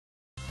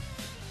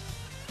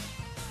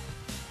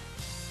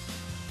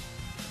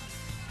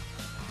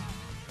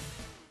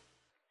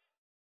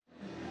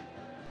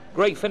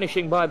Great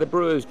finishing by the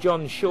Brewers'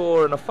 John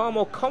Shaw, and a far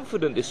more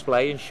confident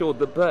display ensured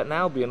that Burton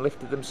Albion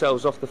lifted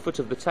themselves off the foot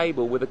of the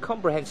table with a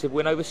comprehensive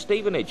win over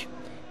Stevenage.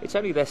 It's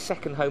only their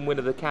second home win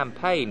of the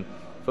campaign.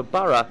 For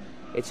Borough,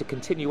 it's a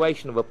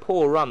continuation of a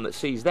poor run that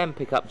sees them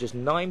pick up just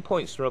 9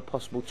 points from a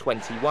possible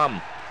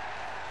 21.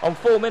 On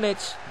 4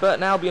 minutes,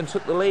 Burton Albion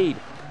took the lead.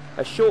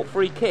 A short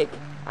free kick,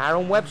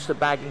 Aaron Webster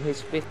bagging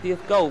his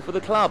 50th goal for the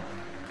club.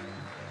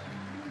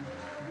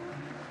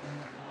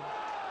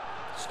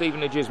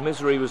 Stevenage's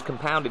misery was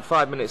compounded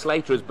 5 minutes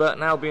later as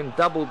Burton Albion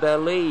doubled their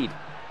lead.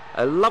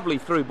 A lovely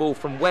through ball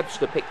from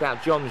Webster picked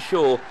out John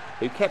Shaw,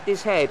 who kept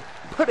his head,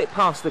 put it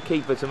past the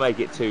keeper to make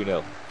it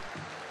 2-0.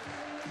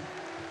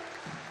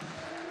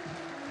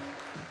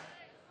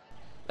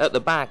 At the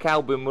back,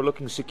 Albion were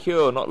looking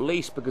secure, not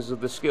least because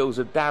of the skills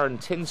of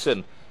Darren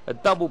Tinson. A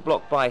double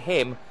block by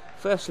him,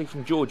 firstly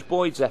from George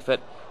Boyd's effort,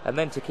 and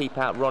then to keep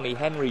out Ronnie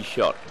Henry's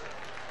shot.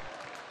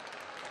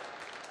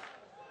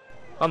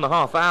 On the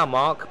half-hour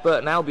mark,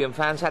 Burton Albion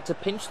fans had to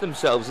pinch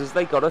themselves as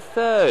they got a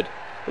third.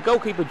 The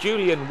goalkeeper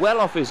Julian well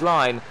off his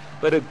line,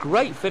 but a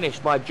great finish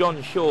by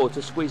John Shaw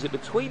to squeeze it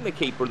between the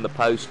keeper and the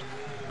post.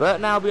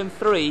 Burton Albion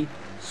 3,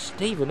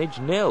 Stevenage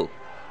 0.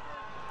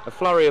 A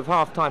flurry of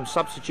half-time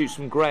substitutes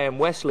from Graham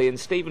Wesley, and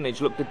Stevenage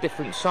looked a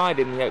different side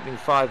in the opening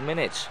 5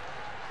 minutes.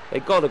 They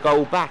got a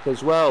goal back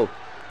as well.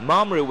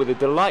 Marmreel with a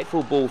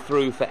delightful ball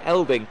through for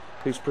Elding,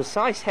 whose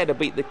precise header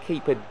beat the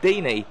keeper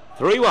Deeney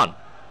 3-1.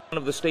 One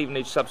of the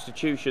Stevenage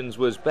substitutions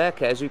was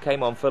Berkes, who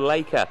came on for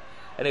Laker,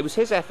 and it was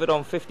his effort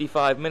on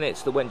 55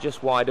 minutes that went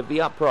just wide of the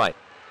upright.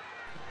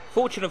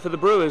 Fortunate for the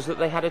Brewers that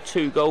they had a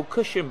 2-goal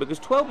cushion, because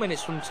 12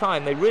 minutes from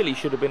time they really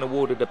should have been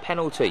awarded a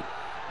penalty.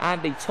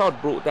 Andy Todd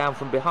brought down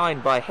from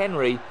behind by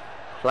Henry.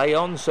 "Play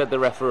on," said the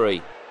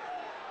referee.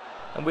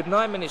 And with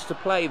 9 minutes to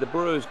play, the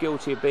Brewers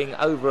guilty of being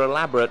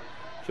over-elaborate,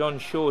 John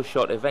Shaw's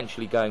shot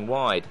eventually going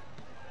wide.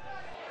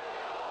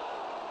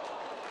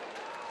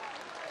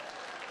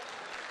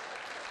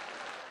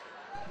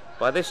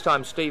 By this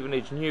time,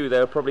 Stevenage knew they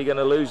were probably going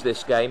to lose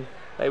this game.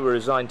 They were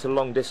resigned to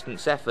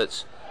long-distance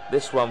efforts,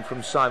 this one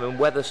from Simon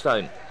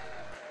Weatherstone.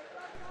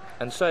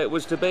 And so it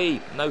was to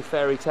be. No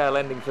fairy tale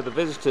ending for the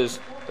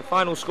visitors. The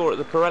final score at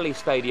the Pirelli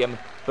Stadium,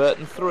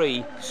 Burton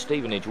 3,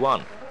 Stevenage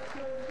 1.